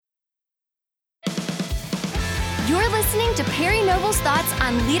listening to Perry Noble's thoughts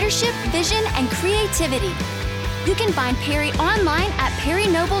on leadership, vision, and creativity. You can find Perry online at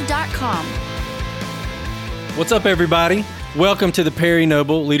perrynoble.com. What's up, everybody? Welcome to the Perry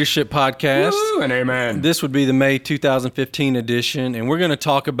Noble Leadership Podcast. Woo, and amen. This would be the May 2015 edition, and we're going to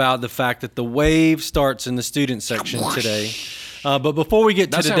talk about the fact that the wave starts in the student section today. But before we get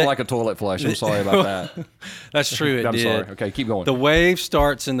to that today, sounded like a toilet flush. I'm sorry about that. That's true. It I'm did. sorry. Okay, keep going. The wave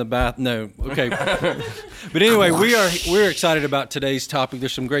starts in the bath. No, okay. But anyway, we're excited about today's topic.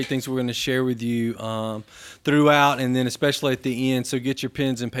 There's some great things we're going to share with you throughout, and then especially at the end. So get your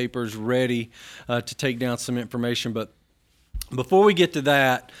pens and papers ready to take down some information. But before we get to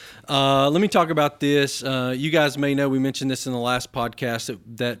that, let me talk about this. You guys may know we mentioned this in the last podcast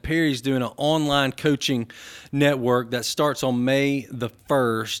that Perry's doing an online coaching network that starts on May the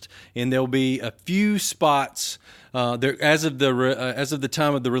 1st, and there'll be a few spots. As of the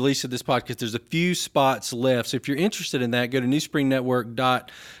time of the release of this podcast, there's a few spots left. So if you're interested in that, go to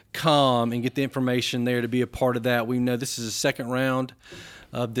newspringnetwork.com and get the information there to be a part of that. We know this is the second round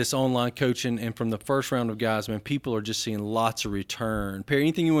of this online coaching, and from the first round of guys, man, people are just seeing lots of return. Perry,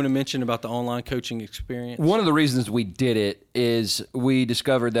 anything you want to mention about the online coaching experience? One of the reasons we did it is we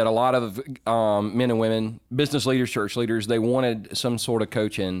discovered that a lot of men and women, business leaders, church leaders, they wanted some sort of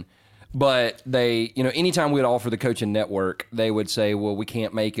coaching, but they, anytime we'd offer the coaching network, they would say, well, we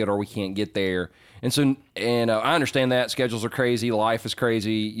can't make it or we can't get there. And so, I understand that schedules are crazy, life is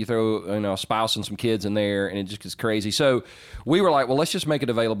crazy. You throw, a spouse and some kids in there, and it just gets crazy. So we were like, well, let's just make it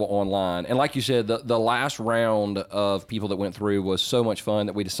available online. And like you said, the last round of people that went through was so much fun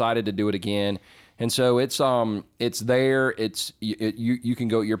that we decided to do it again. And so it's there. You can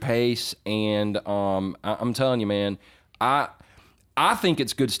go at your pace, and I'm telling you, man, I think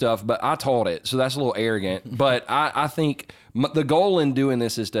it's good stuff, but I taught it, so that's a little arrogant. But I think the goal in doing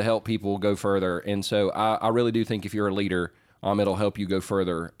this is to help people go further. And so I really do think if you're a leader, it'll help you go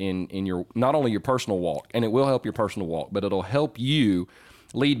further in your, not only your personal walk, and it will help your personal walk, but it'll help you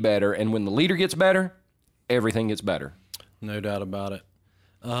lead better. And when the leader gets better, everything gets better. No doubt about it.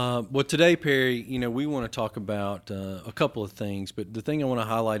 Well, today, Perry, we want to talk about a couple of things, but the thing I want to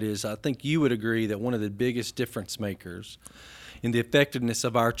highlight is I think you would agree that one of the biggest difference makers in the effectiveness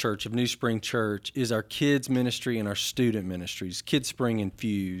of our church, of New Spring Church, is our kids ministry and our student ministries, Kids Spring and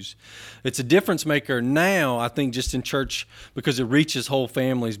Fuse. It's a difference maker now, I think, just in church because it reaches whole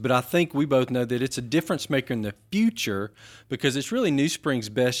families, but I think we both know that it's a difference maker in the future because it's really New Spring's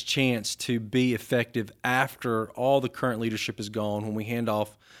best chance to be effective after all the current leadership is gone, when we hand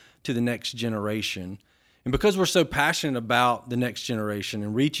off to the next generation. And because we're so passionate about the next generation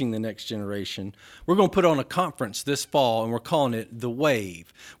and reaching the next generation, we're going to put on a conference this fall, and we're calling it The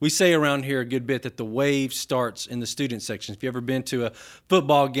Wave. We say around here a good bit that the wave starts in the student section. If you've ever been to a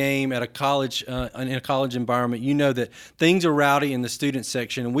football game at a college, in a college environment, you know that things are rowdy in the student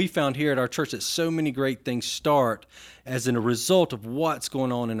section. And we found here at our church that so many great things start as a result of what's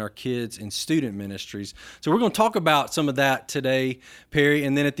going on in our kids and student ministries. So we're going to talk about some of that today, Perry,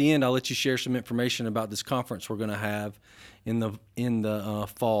 and then at the end I'll let you share some information about this conference we're going to have in the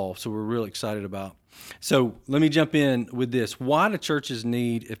fall. So we're really excited about. So let me jump in with this. Why do churches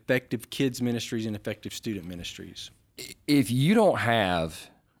need effective kids ministries and effective student ministries? If you don't have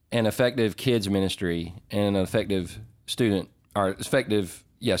an effective kids ministry and an effective student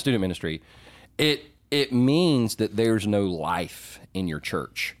ministry, it means that there's no life in your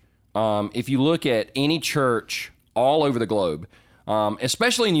church. If you look at any church all over the globe,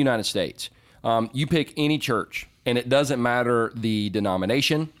 especially in the United States, you pick any church, and it doesn't matter the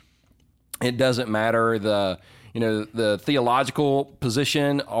denomination, it doesn't matter the theological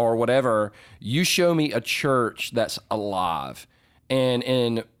position or whatever. You show me a church that's alive, and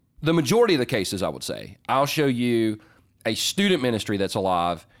in the majority of the cases, I would say, I'll show you a student ministry that's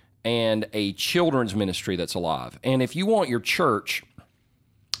alive and a children's ministry that's alive. And if you want your church,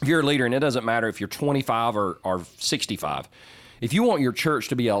 if you're a leader, and it doesn't matter if you're 25 or 65, if you want your church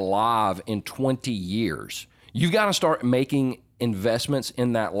to be alive in 20 years, you've got to start making investments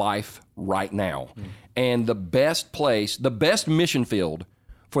in that life right now. And the best place, the best mission field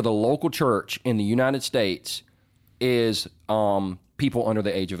for the local church in the United States is people under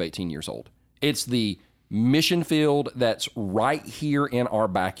the age of 18 years old. It's the mission field that's right here in our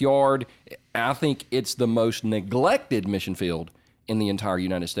backyard. I think it's the most neglected mission field in the entire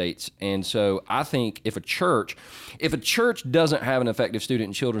United States. And so I think if a church doesn't have an effective student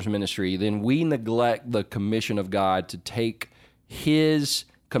and children's ministry, then we neglect the commission of God to take His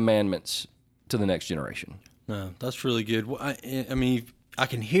commandments to the next generation. No, that's really good. Well, I mean, I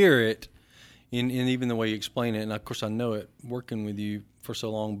can hear it in even the way you explain it, and of course I know it working with you for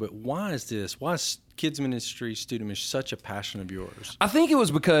so long, but why is this? Why is kids ministry, student ministry such a passion of yours? I think it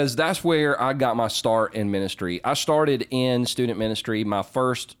was because that's where I got my start in ministry. I started in student ministry. My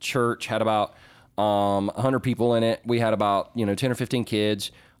first church had about 100 people in it. We had about 10 or 15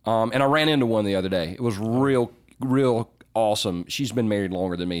 kids, and I ran into one the other day. It was real awesome. She's been married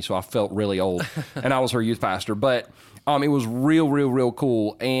longer than me, so I felt really old, and I was her youth pastor. But it was real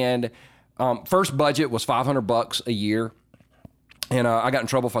cool. And first budget was $500 a year, and I got in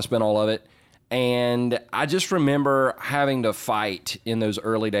trouble if I spent all of it. And I just remember having to fight in those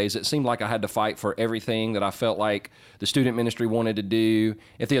early days. It seemed like I had to fight for everything that I felt like the student ministry wanted to do.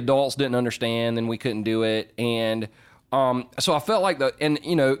 If the adults didn't understand, then we couldn't do it. And so I felt like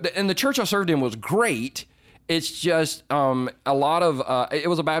the church I served in was great. It's just a lot of, it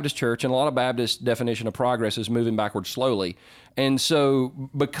was a Baptist church, and a lot of Baptist definition of progress is moving backwards slowly. And so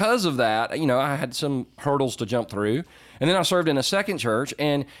because of that, I had some hurdles to jump through. And then I served in a second church,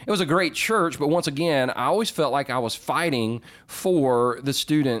 and it was a great church, but once again, I always felt like I was fighting for the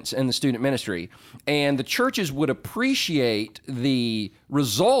students and the student ministry. And the churches would appreciate the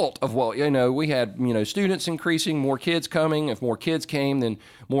result of what, we had, students increasing, more kids coming. If more kids came, then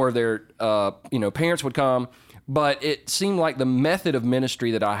more of their, parents would come. But it seemed like the method of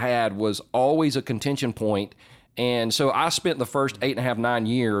ministry that I had was always a contention point. And so I spent the first 8.5, 9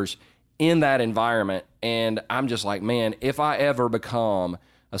 years in that environment. And I'm just like, man, if I ever become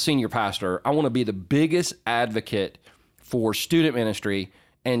a senior pastor, I want to be the biggest advocate for student ministry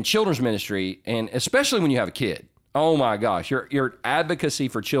and children's ministry, and especially when you have a kid. Oh my gosh, your advocacy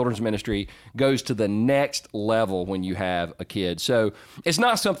for children's ministry goes to the next level when you have a kid. So it's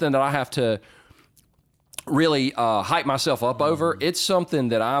not something that I have to really hype myself up over. It's something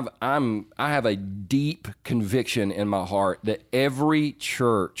that I have a deep conviction in my heart that every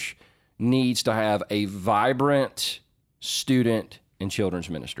church needs to have a vibrant student and children's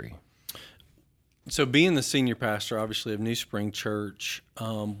ministry. So being the senior pastor, obviously, of New Spring Church,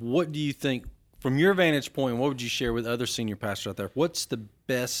 what do you think, from your vantage point, what would you share with other senior pastors out there? What's the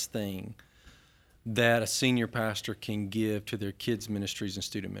best thing that a senior pastor can give to their kids' ministries and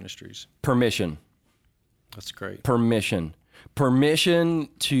student ministries? Permission. That's great. Permission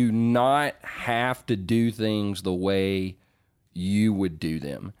to not have to do things the way you would do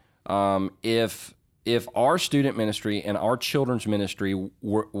them. If our student ministry and our children's ministry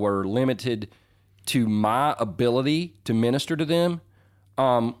were limited to my ability to minister to them,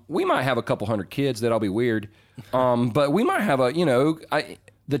 we might have a couple hundred kids. That'll be weird. But we might have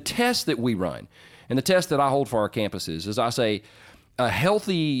the test that we run and the test that I hold for our campuses is I say a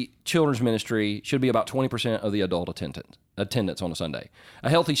healthy children's ministry should be about 20% of the adult attendance on a Sunday. A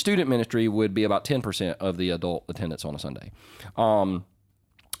healthy student ministry would be about 10% of the adult attendance on a Sunday.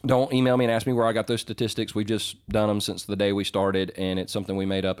 Don't email me and ask me where I got those statistics. We've just done them since the day we started, and it's something we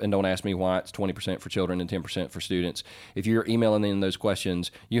made up. And don't ask me why it's 20% for children and 10% for students. If you're emailing in those questions,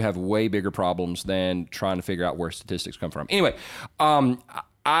 you have way bigger problems than trying to figure out where statistics come from. Anyway,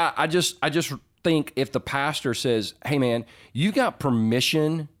 I just think if the pastor says, hey, man, you got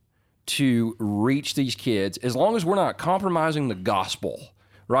permission to reach these kids, as long as we're not compromising the gospel,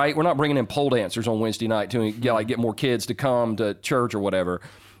 right? We're not bringing in pole dancers on Wednesday night to get more kids to come to church or whatever.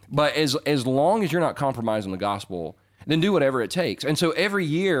 But as long as you're not compromising the gospel, then do whatever it takes. And so every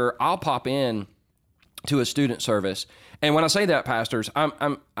year I'll pop in to a student service. And when I say that, pastors,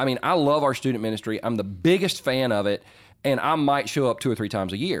 I love our student ministry. I'm the biggest fan of it, and I might show up 2 or 3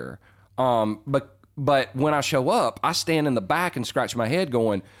 times a year. But when I show up, I stand in the back and scratch my head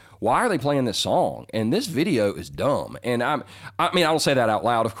going, why are they playing this song? And this video is dumb. And I don't say that out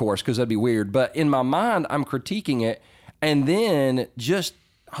loud, of course, because that'd be weird. But in my mind, I'm critiquing it. And then just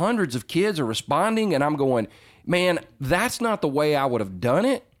hundreds of kids are responding. And I'm going, man, that's not the way I would have done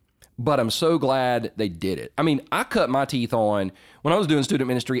it. But I'm so glad they did it. I mean, I cut my teeth on, when I was doing student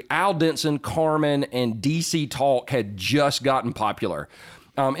ministry, Al Denson, Carmen, and DC Talk had just gotten popular.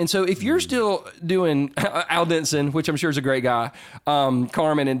 And so if you're still doing Al Denson, which I'm sure is a great guy,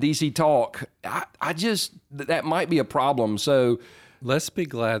 Carmen and DC Talk, that might be a problem. So let's be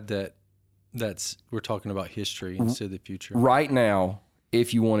glad that we're talking about history instead of the future. Right now,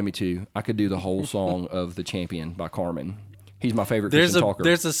 if you wanted me to, I could do the whole song of The Champion by Carmen. He's my favorite Christian talker.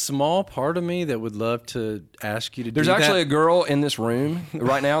 There's a small part of me that would love to ask you to do that. There's actually a girl in this room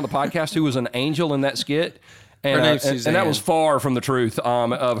right now on the podcast who was an angel in that skit. And that was far from the truth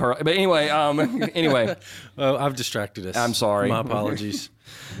of her. But anyway. Well, I've distracted us. I'm sorry. My apologies.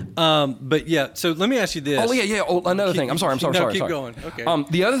 But yeah, so let me ask you this. Oh, yeah. Oh, another thing. I'm sorry. Keep going. Okay.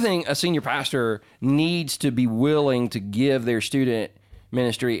 The other thing a senior pastor needs to be willing to give their student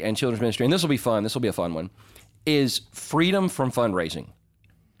ministry and children's ministry, and this will be fun. This will be a fun one, is freedom from fundraising.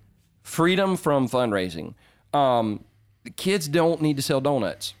 Freedom from fundraising. The kids don't need to sell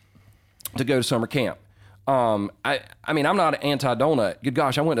donuts to go to summer camp. I mean, I'm not anti-donut. Good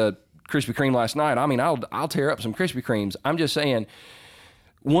gosh, I went to Krispy Kreme last night. I mean, I'll tear up some Krispy Kremes. I'm just saying,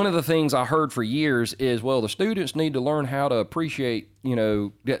 one of the things I heard for years is, well, the students need to learn how to appreciate,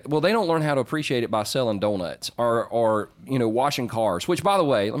 well, they don't learn how to appreciate it by selling donuts or washing cars, which, by the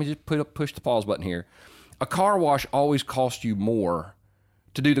way, let me just push the pause button here. A car wash always costs you more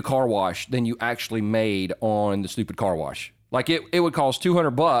to do the car wash than you actually made on the stupid car wash. Like it would cost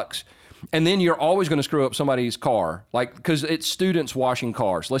 $200, and then you're always going to screw up somebody's car, like, because it's students washing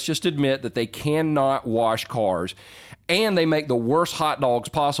cars. Let's just admit that they cannot wash cars, and they make the worst hot dogs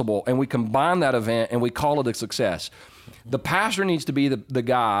possible, and we combine that event and we call it a success. The pastor needs to be the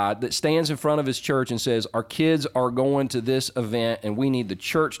guy that stands in front of his church and says, our kids are going to this event and we need the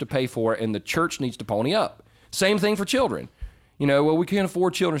church to pay for it, and the church needs to pony up. Same thing for children. Well, we can't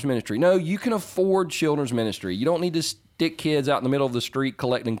afford children's ministry. No, you can afford children's ministry. You don't need to stick kids out in the middle of the street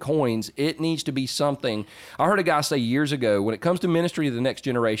collecting coins. It needs to be something. I heard a guy say years ago, when it comes to ministry to the next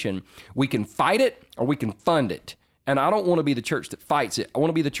generation, we can fight it or we can fund it. And I don't want to be the church that fights it. I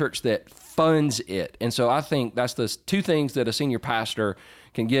want to be the church that funds it. And so I think that's the two things that a senior pastor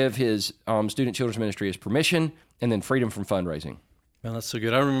can give his student children's ministry is permission and then freedom from fundraising. Man, that's so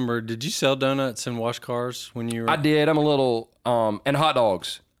good. I remember, did you sell donuts and wash cars when you were... I did. I'm a little... and hot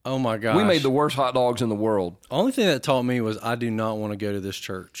dogs. Oh, my gosh. We made the worst hot dogs in the world. Only thing that taught me was I do not want to go to this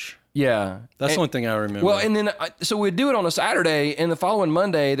church. Yeah. That's the only thing I remember. Well, and then, so we'd do it on a Saturday, and the following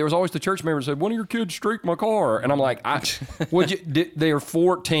Monday, there was always the church member who said, one of your kids streaked my car. And I'm like, they're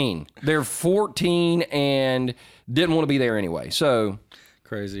 14. They're 14 and didn't want to be there anyway. So...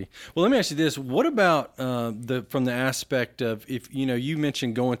 Crazy. Well, let me ask you this. What about from the aspect of, if you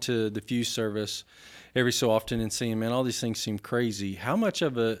mentioned going to the fuse service every so often and seeing, man, all these things seem crazy. How much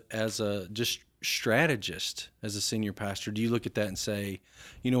of as a just strategist, as a senior pastor, do you look at that and say,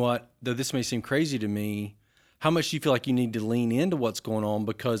 you know what, though this may seem crazy to me, how much do you feel like you need to lean into what's going on?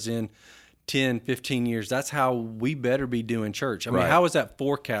 Because in 10, 15 years, that's how we better be doing church. I mean, how is that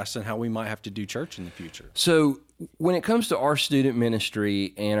forecasting how we might have to do church in the future? So when it comes to our student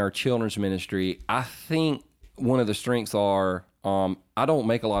ministry and our children's ministry, I think one of the strengths are I don't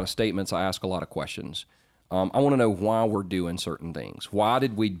make a lot of statements. I ask a lot of questions. I want to know why we're doing certain things. Why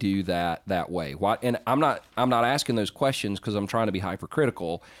did we do that way? Why? And I'm not asking those questions because I'm trying to be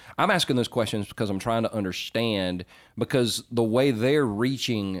hypercritical. I'm asking those questions because I'm trying to understand, because the way they're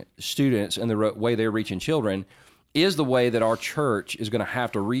reaching students and the way they're reaching children is the way that our church is going to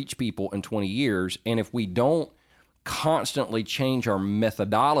have to reach people in 20 years. And if we don't constantly change our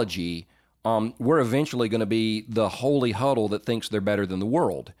methodology, we're eventually going to be the holy huddle that thinks they're better than the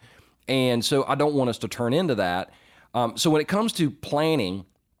world. And so I don't want us to turn into that. So when it comes to planning,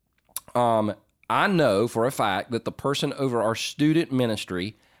 I know for a fact that the person over our student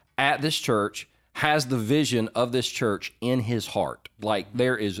ministry at this church has the vision of this church in his heart. Like,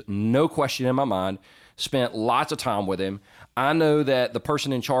 there is no question in my mind. Spent lots of time with him. I know that the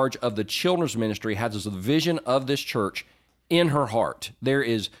person in charge of the children's ministry has the vision of this church in her heart. There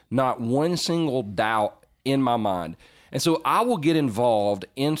is not one single doubt in my mind. And so I will get involved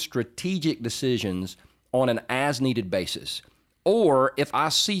in strategic decisions on an as-needed basis. Or if I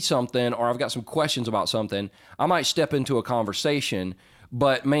see something or I've got some questions about something, I might step into a conversation.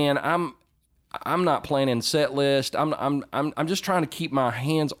 But man, I'm not planning set list. I'm just trying to keep my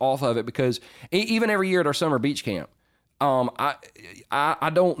hands off of it, because even every year at our summer beach camp,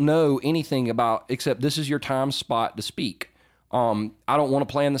 I don't know anything about, except this is your time spot to speak. I don't want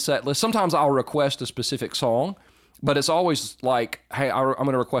to plan the set list. Sometimes I'll request a specific song, but it's always like, hey, I'm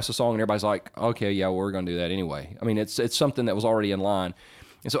going to request a song, and everybody's like, okay, yeah, well, we're going to do that anyway. I mean, it's something that was already in line.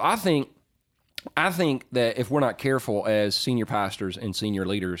 And so I think that if we're not careful as senior pastors and senior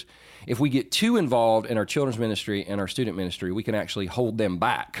leaders, if we get too involved in our children's ministry and our student ministry, we can actually hold them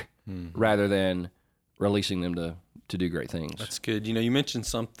back rather than releasing them to do great things. That's good. You mentioned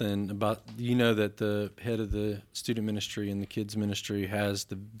something about, that the head of the student ministry and the kids ministry has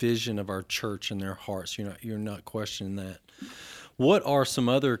the vision of our church in their hearts. You're not questioning that. What are some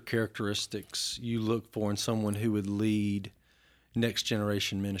other characteristics you look for in someone who would lead next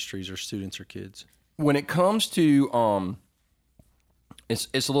generation ministries or students or kids? When it comes to, it's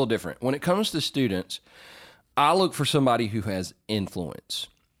a little different. When it comes to students, I look for somebody who has influence.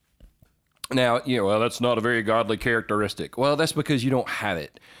 Now, well, that's not a very godly characteristic. Well, that's because you don't have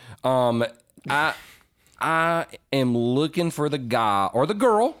it. I am looking for the guy or the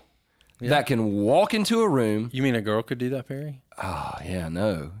girl that can walk into a room. You mean a girl could do that, Perry? Oh, yeah,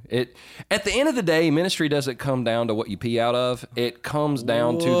 no. At the end of the day, ministry doesn't come down to what you pee out of. It comes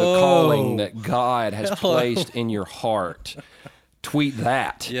down to the calling that God has placed in your heart. Tweet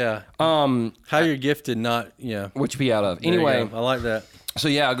that. Yeah. How you're gifted, not, What you pee out of. There you Anyway, go. I like that. so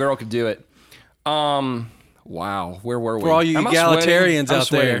yeah, a girl could do it. Wow, where were we? For all you Am I egalitarians sweating? I'm out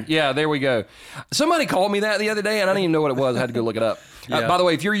sweating. there. Yeah, there we go. Somebody called me that the other day, and I didn't even know what it was. I had to go look it up. Yeah. By the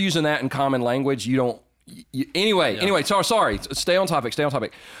way, if you're using that in common language, you don't. Anyway, sorry. Stay on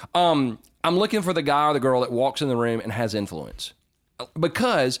topic. I'm looking for the guy or the girl that walks in the room and has influence,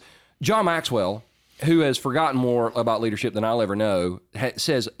 because John Maxwell, who has forgotten more about leadership than I'll ever know,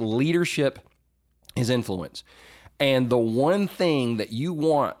 says leadership is influence. And the one thing that you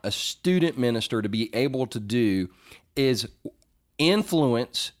want a student minister to be able to do is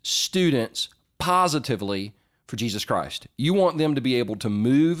influence students positively for Jesus Christ. You want them to be able to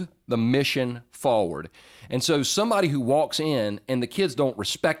move the mission forward. And so somebody who walks in and the kids don't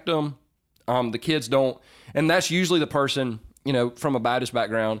respect them, the kids don't, and that's usually the person, from a Baptist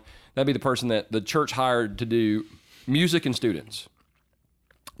background, that'd be the person that the church hired to do music and students.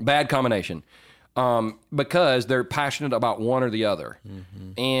 Bad combination. Because they're passionate about one or the other.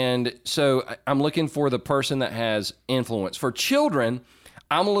 Mm-hmm. And so I'm looking for the person that has influence. For children,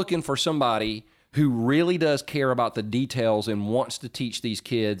 I'm looking for somebody who really does care about the details and wants to teach these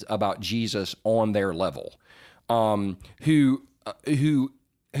kids about Jesus on their level. Who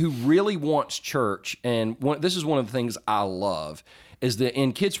really wants church. And this is one of the things I love, is that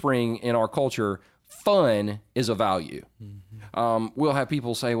in KidSpring, in our culture, fun is a value. Mm-hmm. We'll have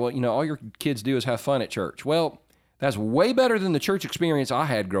people say, well, all your kids do is have fun at church. Well, that's way better than the church experience I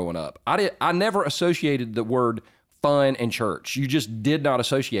had growing up. I never associated the word fun and church. You just did not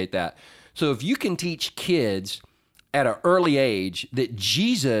associate that. So if you can teach kids at an early age that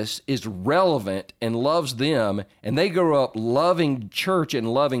Jesus is relevant and loves them, and they grow up loving church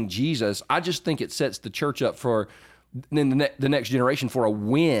and loving Jesus, I just think it sets the church up for the next generation for a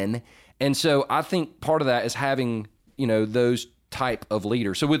win. And so I think part of that is having, those type of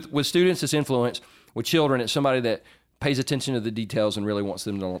leaders. So with students, it's influence. With children, it's somebody that pays attention to the details and really wants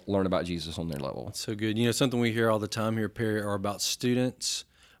them to learn about Jesus on their level. That's so good. Something we hear all the time here, Perry, are about students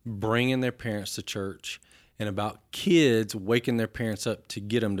bringing their parents to church, and about kids waking their parents up to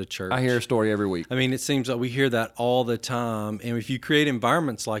get them to church. I hear a story every week. I mean, it seems like we hear that all the time. And if you create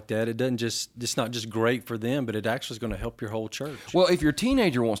environments like that, it's not just great for them, but it actually is going to help your whole church. Well, if your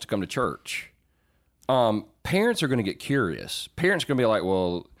teenager wants to come to church, parents are going to get curious. Parents are going to be like,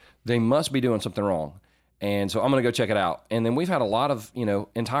 well, they must be doing something wrong. And so I'm going to go check it out. And then we've had a lot of,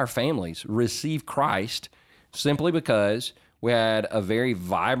 entire families receive Christ simply because we had a very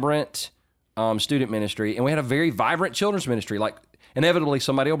vibrant student ministry, and we had a very vibrant children's ministry. Like, inevitably,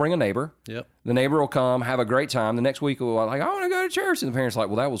 somebody will bring a neighbor. Yep. The neighbor will come, have a great time. The next week, we'll be like, I want to go to church. And the parents are like,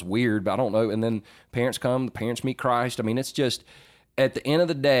 well, that was weird, but I don't know. And then parents come, the parents meet Christ. I mean, it's just, at the end of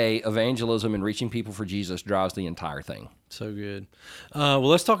the day, evangelism and reaching people for Jesus drives the entire thing. So good. Well,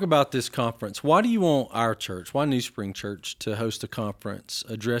 let's talk about this conference. Why do you want our church, why New Spring Church, to host a conference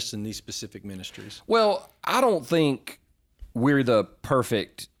addressing these specific ministries? Well, I don't think we're the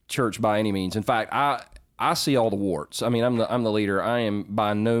perfect church by any means. In fact, I see all the warts. I mean, I'm the leader. I am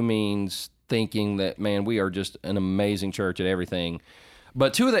by no means thinking that, man, we are just an amazing church at everything.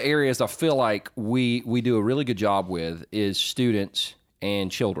 But two of the areas I feel like we do a really good job with is students and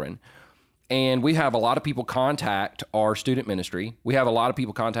children. And we have a lot of people contact our student ministry. We have a lot of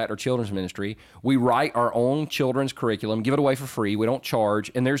people contact our children's ministry. We write our own children's curriculum, give it away for free. We don't charge.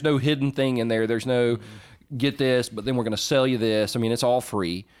 And there's no hidden thing in there. There's no get this, but then we're going to sell you this. I mean, it's all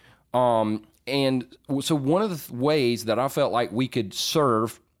free. And so one of the ways that I felt like we could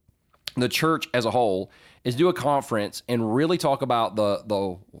serve the church as a whole is do a conference and really talk about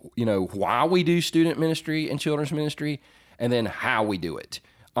the why we do student ministry and children's ministry, and then how we do it.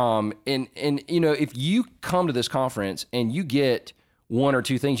 And if you come to this conference and you get one or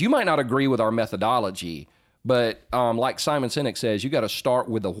two things, you might not agree with our methodology, but like Simon Sinek says, you got to start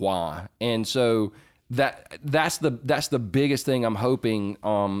with the why. And so that's the biggest thing I'm hoping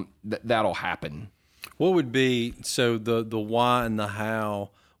that'll happen. What would be the why and the how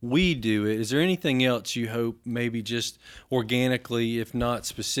we do it? Is there anything else you hope, maybe just organically, if not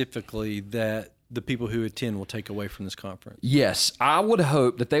specifically, that the people who attend will take away from this conference? Yes, I would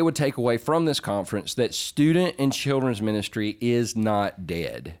hope that they would take away from this conference that student and children's ministry is not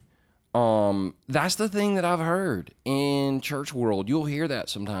dead. That's the thing that I've heard in church world. You'll hear that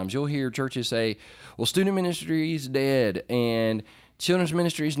sometimes. You'll hear churches say, well, student ministry is dead and children's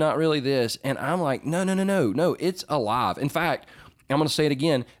ministry is not really this. And I'm like, no, it's alive. In fact, I'm going to say it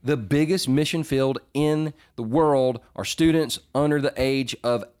again, the biggest mission field in the world are students under the age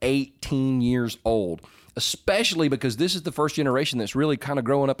of 18 years old, especially because this is the first generation that's really kind of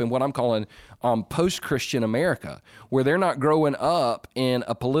growing up in what I'm calling post-Christian America, where they're not growing up in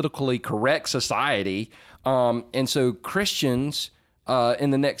a politically correct society. And so Christians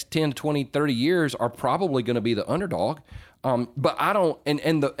in the next 10 to 20, 30 years are probably going to be the underdog. But I don't,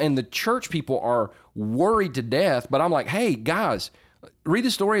 and the church people are worried to death, but I'm like, hey, guys, read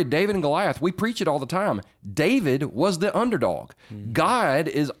the story of David and Goliath. We preach it all the time. David was the underdog. God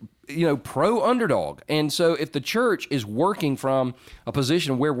is, pro underdog. And so if the church is working from a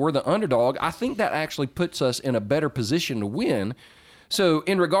position where we're the underdog, I think that actually puts us in a better position to win. So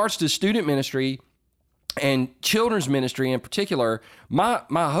in regards to student ministry and children's ministry in particular, my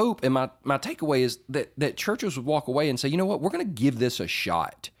hope and my takeaway is that churches would walk away and say, you know what, we're going to give this a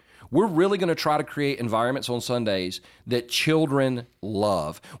shot. We're really going to try to create environments on Sundays that children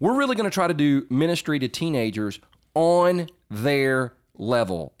love. We're really going to try to do ministry to teenagers on their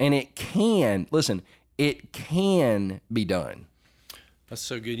level. And it can be done. That's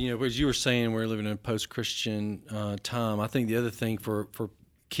so good. As you were saying, we're living in a post-Christian time. I think the other thing for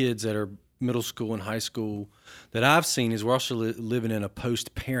kids that are middle school and high school that I've seen is we're also living in a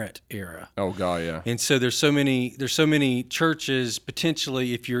post-parent era. Oh God, yeah. And so there's so many churches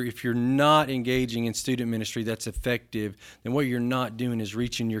potentially, if you're not engaging in student ministry that's effective, then what you're not doing is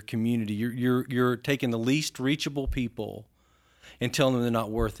reaching your community. You're taking the least reachable people and telling them they're not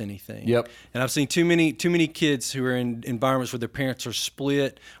worth anything. Yep. And I've seen too many kids who are in environments where their parents are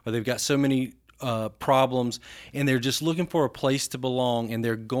split, or they've got so many problems, and they're just looking for a place to belong, and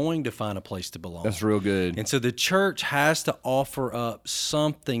they're going to find a place to belong. That's real good. And so the church has to offer up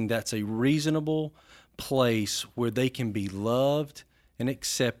something that's a reasonable place where they can be loved and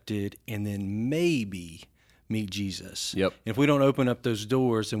accepted, and then maybe meet Jesus. Yep. If we don't open up those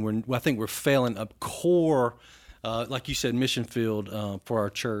doors, then I think we're failing a core, like you said, mission field for our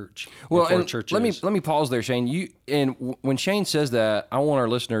church. Well, for our and churches. let me pause there, Shane. When Shane says that, I want our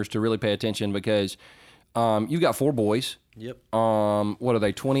listeners to really pay attention because you've got 4 boys. Yep. What are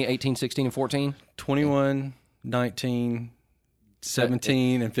they? 20, 18, 16, and 14? 21, 19,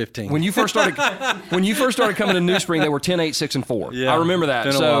 17, and 15. When you first started coming to New Spring, they were 10, 8, 6, and 4. Yeah, I remember that.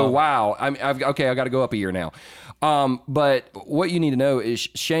 been a So while. wow. I got to go up a year now. But what you need to know is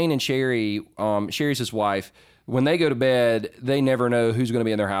Shane and Sherry, Sherry's his wife. When they go to bed, they never know who's going to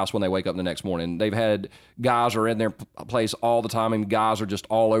be in their house when they wake up the next morning. They've had guys are in their place all the time, and guys are just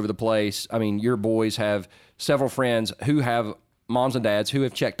all over the place. I mean, your boys have several friends who have moms and dads who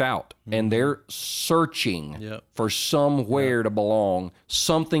have checked out, and they're searching for somewhere to belong,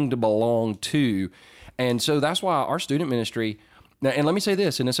 something to belong to. And so that's why our student ministry, now, and let me say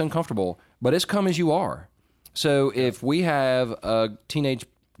this, and it's uncomfortable, but it's come as you are. So if we have a teenage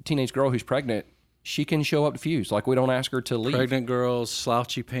girl who's pregnant, she can show up to Fuse. Like, we don't ask her to leave. Pregnant girls,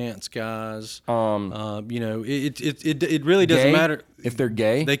 slouchy pants guys. It really doesn't matter if they're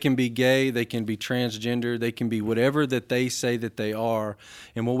gay. They can be gay. They can be transgender. They can be whatever that they say that they are.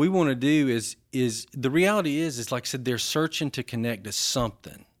 And what we want to do is the reality is like I said, they're searching to connect to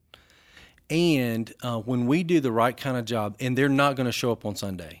something. And when we do the right kind of job, and they're not going to show up on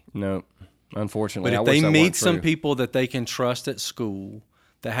Sunday. No, unfortunately. But if they meet some people that they can trust at school,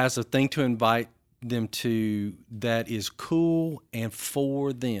 that has a thing to invite them to that is cool and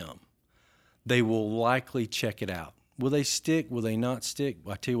for them, they will likely check it out. Will they stick? Will they not stick?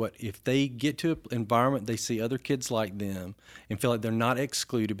 Well, I tell you what, if they get to an environment, they see other kids like them and feel like they're not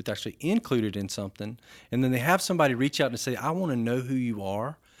excluded, but they're actually included in something, and then they have somebody reach out and say, I want to know who you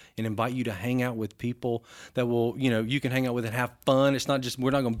are, and invite you to hang out with people that will, you can hang out with and have fun. It's not just, we're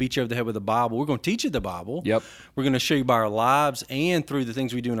not going to beat you over the head with the Bible. We're going to teach you the Bible. Yep. We're going to show you by our lives and through the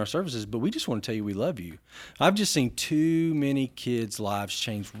things we do in our services, but we just want to tell you we love you. I've just seen too many kids' lives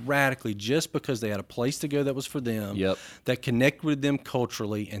change radically just because they had a place to go that was for them, that connected with them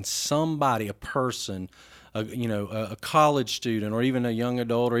culturally, and somebody, a person, a college student or even a young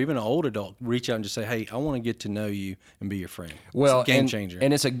adult or even an old adult reach out and just say, hey, I want to get to know you and be your friend. Well, it's a game changer.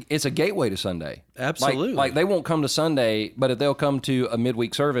 And it's a gateway to Sunday. Absolutely. Like they won't come to Sunday, but if they'll come to a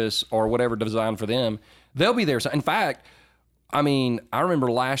midweek service or whatever designed for them, they'll be there. In fact, I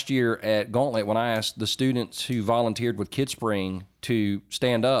remember last year at Gauntlet when I asked the students who volunteered with KidSpring to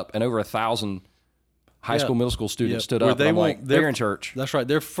stand up, and over 1,000 high school, middle school students stood up. They're in church. That's right.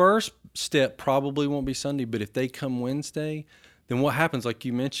 Their first step probably won't be Sunday, but if they come Wednesday, then what happens, like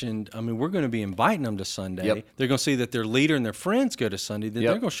you mentioned, we're going to be inviting them to Sunday. They're going to see that their leader and their friends go to Sunday. Then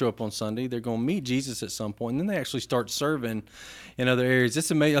they're going to show up on Sunday. They're going to meet Jesus at some point, and then they actually start serving in other areas.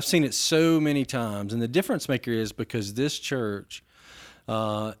 It's amazing. I've seen it so many times, and the difference maker is because this church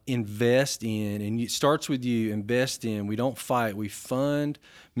invest in, and it starts with you, invest in. We don't fight. We fund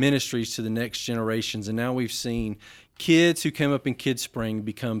ministries to the next generations. And now we've seen kids who come up in Kids Spring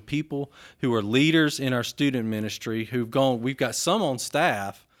become people who are leaders in our student ministry who've gone. We've got some on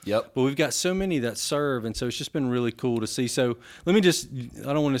staff. Yep. But we've got so many that serve, and so it's just been really cool to see. So let me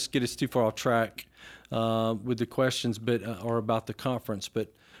I don't want to get us too far off track with the questions, but or about the conference,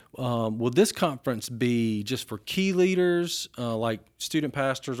 but will this conference be just for key leaders, like student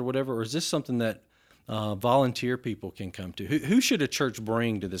pastors or whatever, or is this something that volunteer people can come to? Who should a church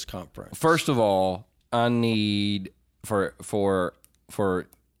bring to this conference? First of all, I need for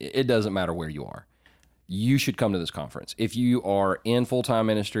it doesn't matter where you are. You should come to this conference. If you are in full-time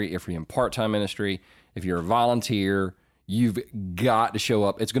ministry, if you're in part-time ministry, if you're a volunteer, you've got to show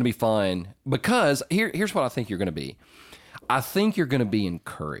up. It's going to be fun because here's what I think you're going to be. I think you're going to be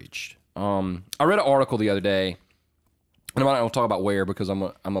encouraged. I read an article the other day, and I'm not going to talk about where because I'm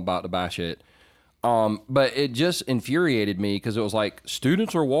about to bash it. But it just infuriated me because it was like,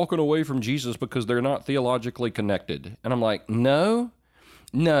 students are walking away from Jesus because they're not theologically connected. And I'm like, no.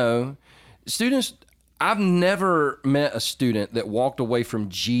 Students, I've never met a student that walked away from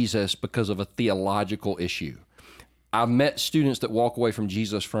Jesus because of a theological issue. I've met students that walk away from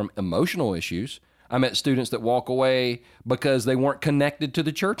Jesus from emotional issues. I met students that walk away because they weren't connected to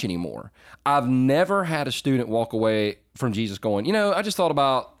the church anymore. I've never had a student walk away from Jesus going, I just thought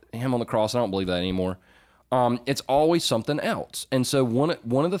about him on the cross. I don't believe that anymore. It's always something else. And so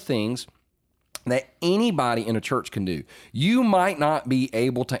one of the things that anybody in a church can do, you might not be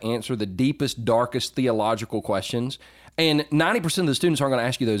able to answer the deepest, darkest theological questions, and 90% of the students aren't going to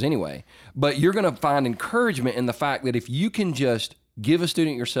ask you those anyway, but you're going to find encouragement in the fact that if you can just give a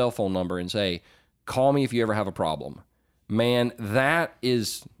student your cell phone number and say, call me if you ever have a problem, man,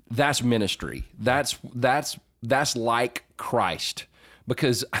 that's ministry. That's like Christ.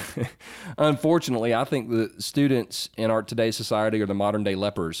 Because unfortunately, I think the students in our today's society are the modern day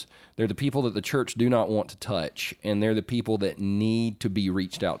lepers. They're the people that the church do not want to touch, and they're the people that need to be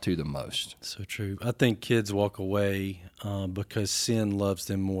reached out to the most. So true. I think kids walk away because sin loves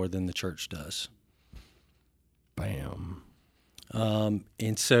them more than the church does. Bam.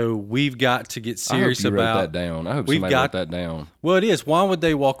 And so we've got to get serious about. I hope you wrote that down. I hope somebody wrote that down. Well, it is. Why would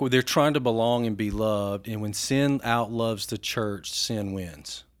they walk away? They're trying to belong and be loved. And when sin outloves the church, sin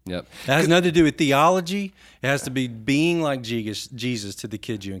wins. Yep. It has nothing to do with theology. It has to be being like Jesus to the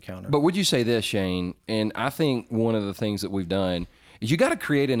kids you encounter. But would you say this, Shane? And I think one of the things that we've done is you got to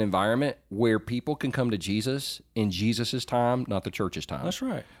create an environment where people can come to Jesus in Jesus' time, not the church's time. That's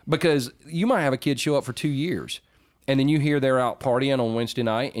right. Because you might have a kid show up for 2 years, and then you hear they're out partying on Wednesday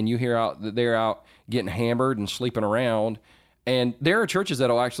night, and you hear that they're out getting hammered and sleeping around. And there are churches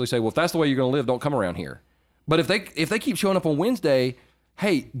that'll actually say, well, if that's the way you're going to live, don't come around here. But if they keep showing up on Wednesday,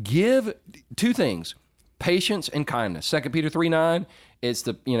 hey, give two things, patience and kindness. 2 Peter 3:9, it's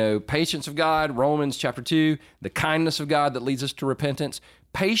the patience of God. Romans chapter 2, the kindness of God that leads us to repentance.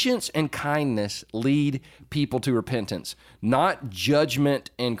 Patience and kindness lead people to repentance, not judgment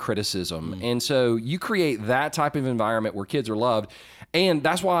and criticism. And so you create that type of environment where kids are loved. And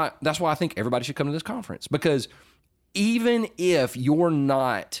that's why I think everybody should come to this conference, because even if you're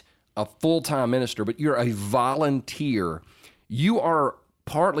not a full-time minister, but you're a volunteer, you are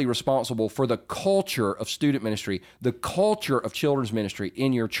partly responsible for the culture of student ministry, the culture of children's ministry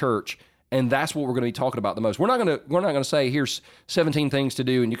in your church. And that's what we're going to be talking about the most. We're not going to say, here's 17 things to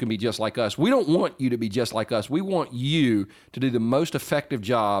do and you can be just like us. We don't want you to be just like us. We want you to do the most effective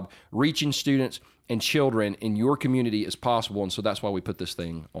job reaching students and children in your community as possible. And so that's why we put this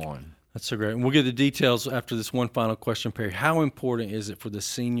thing on. That's so great. And we'll get the details after this one final question, Perry. How important is it for the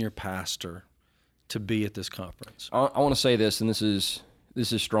senior pastor to be at this conference? I want to say this, and this is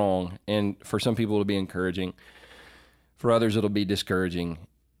strong, and for some people it'll be encouraging. For others it'll be discouraging.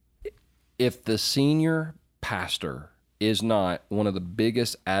 If the senior pastor is not one of the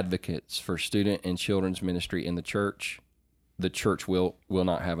biggest advocates for student and children's ministry in the church will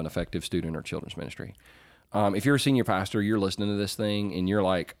not have an effective student or children's ministry. If you're a senior pastor, you're listening to this thing, and you're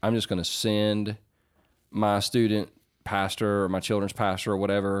like, I'm just going to send my student pastor or my children's pastor or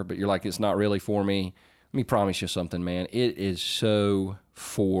whatever, but you're like, it's not really for me. Let me promise you something, man. It is so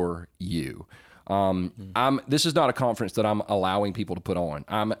for you. This is not a conference that I'm allowing people to put on.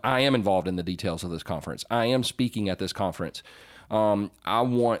 I am involved in the details of this conference. I am speaking at this conference. I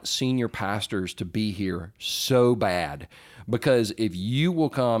want senior pastors to be here so bad, because if you will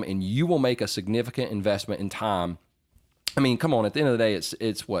come and you will make a significant investment in time, I mean, come on, at the end of the day,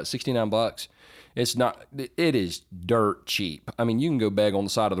 it's what, $69? It's not. It is dirt cheap. I mean, you can go beg on the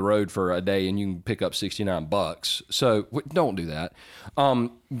side of the road for a day and you can pick up $69. So don't do that.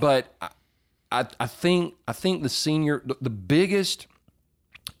 But I think the biggest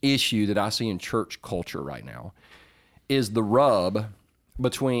issue that I see in church culture right now is the rub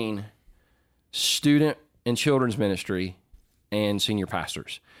between student and children's ministry and senior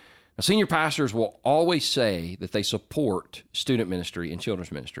pastors. Now, senior pastors will always say that they support student ministry and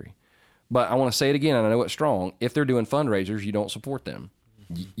children's ministry. But I want to say it again, and I know it's strong. If they're doing fundraisers, you don't support them.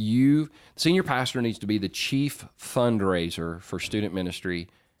 Senior pastor needs to be the chief fundraiser for student ministry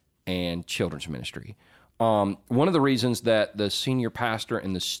and children's ministry. One of the reasons that the senior pastor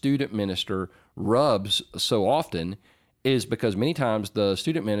and the student minister rubs so often is because many times the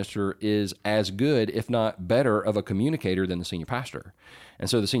student minister is as good, if not better, of a communicator than the senior pastor. And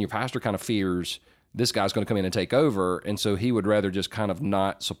so the senior pastor kind of fears this guy's going to come in and take over, and so he would rather just kind of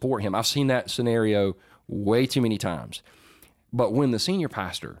not support him. I've seen that scenario way too many times. But when the senior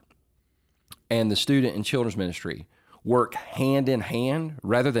pastor and the student and children's ministry work hand in hand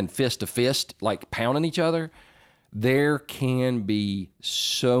rather than fist to fist, like pounding each other, there can be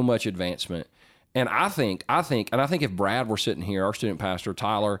so much advancement. And I think if Brad were sitting here, our student pastor,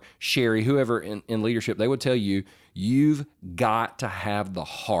 Tyler, Sherry, whoever in leadership, they would tell you, you've got to have the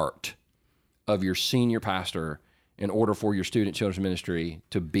heart of your senior pastor in order for your student children's ministry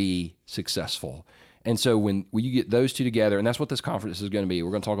to be successful. And so when you get those two together, and that's what this conference is going to be,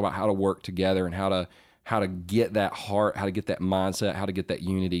 we're going to talk about how to work together and how to get that heart, how to get that mindset, how to get that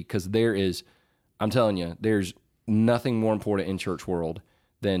unity. Because I'm telling you, there's nothing more important in church world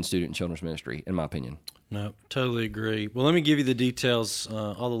than student and children's ministry, in my opinion. No, totally agree. Well, let me give you the details.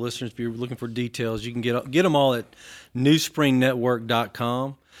 All the listeners, if you're looking for details, you can get them all at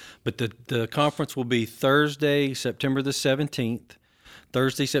newspringnetwork.com. But the conference will be Thursday, September the 17th.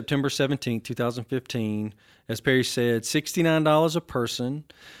 Thursday, September 17th, 2015. As Perry said, $69 a person.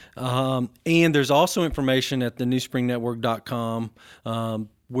 And there's also information at the newspringnetwork.com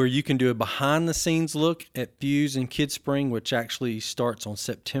where you can do a behind-the-scenes look at Fuse and Kids Spring, which actually starts on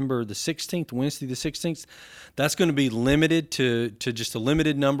September the 16th, Wednesday the 16th. That's going to be limited to just a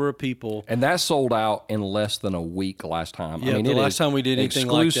limited number of people. And that sold out in less than a week last time. Yeah, the last time we did anything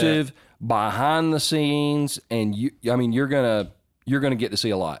like that. Exclusive, behind the scenes, and you're gonna get to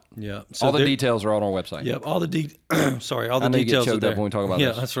see a lot. Yeah. So all the details are on our website. Yep. All the details are there. You get choked up when we talk about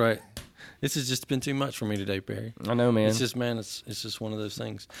this. Yeah, that's right. This has just been too much for me today, Perry. I know, man. It's just one of those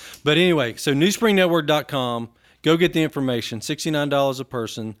things. But anyway, so newspringnetwork.com. Go get the information. $69 a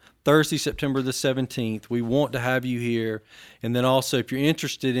person. Thursday, September the 17th. We want to have you here. And then also, if you're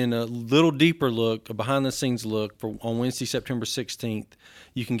interested in a little deeper look, a behind-the-scenes look on Wednesday, September 16th,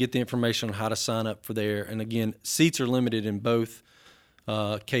 you can get the information on how to sign up for there. And again, seats are limited in both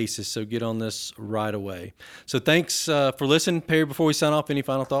cases, so get on this right away. So thanks for listening. Perry, before we sign off, any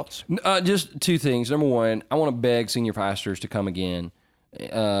final thoughts? Just two things. Number one, I want to beg senior pastors to come again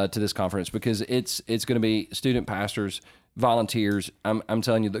to this conference because it's going to be student pastors, volunteers. I'm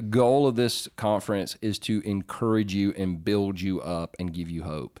telling you, the goal of this conference is to encourage you and build you up and give you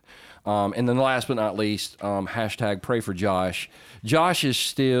hope. And then last but not least, hashtag pray for Josh. Josh is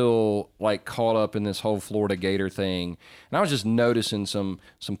still like caught up in this whole Florida Gator thing. And I was just noticing some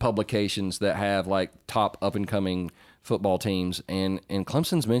publications that have like top up and coming football teams, and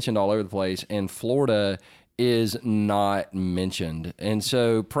Clemson's mentioned all over the place, and Florida is not mentioned. And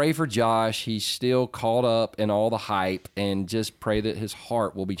so pray for Josh. He's still caught up in all the hype, and just pray that his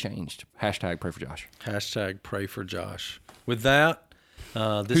heart will be changed. Hashtag pray for Josh. Hashtag pray for Josh. With that,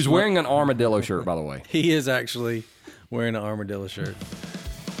 who's wearing an armadillo shirt, by the way. He is actually wearing an armadillo shirt.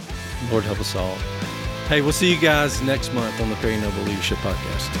 Lord help us all. Hey, we'll see you guys next month on the Perry Noble Leadership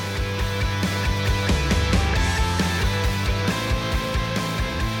Podcast.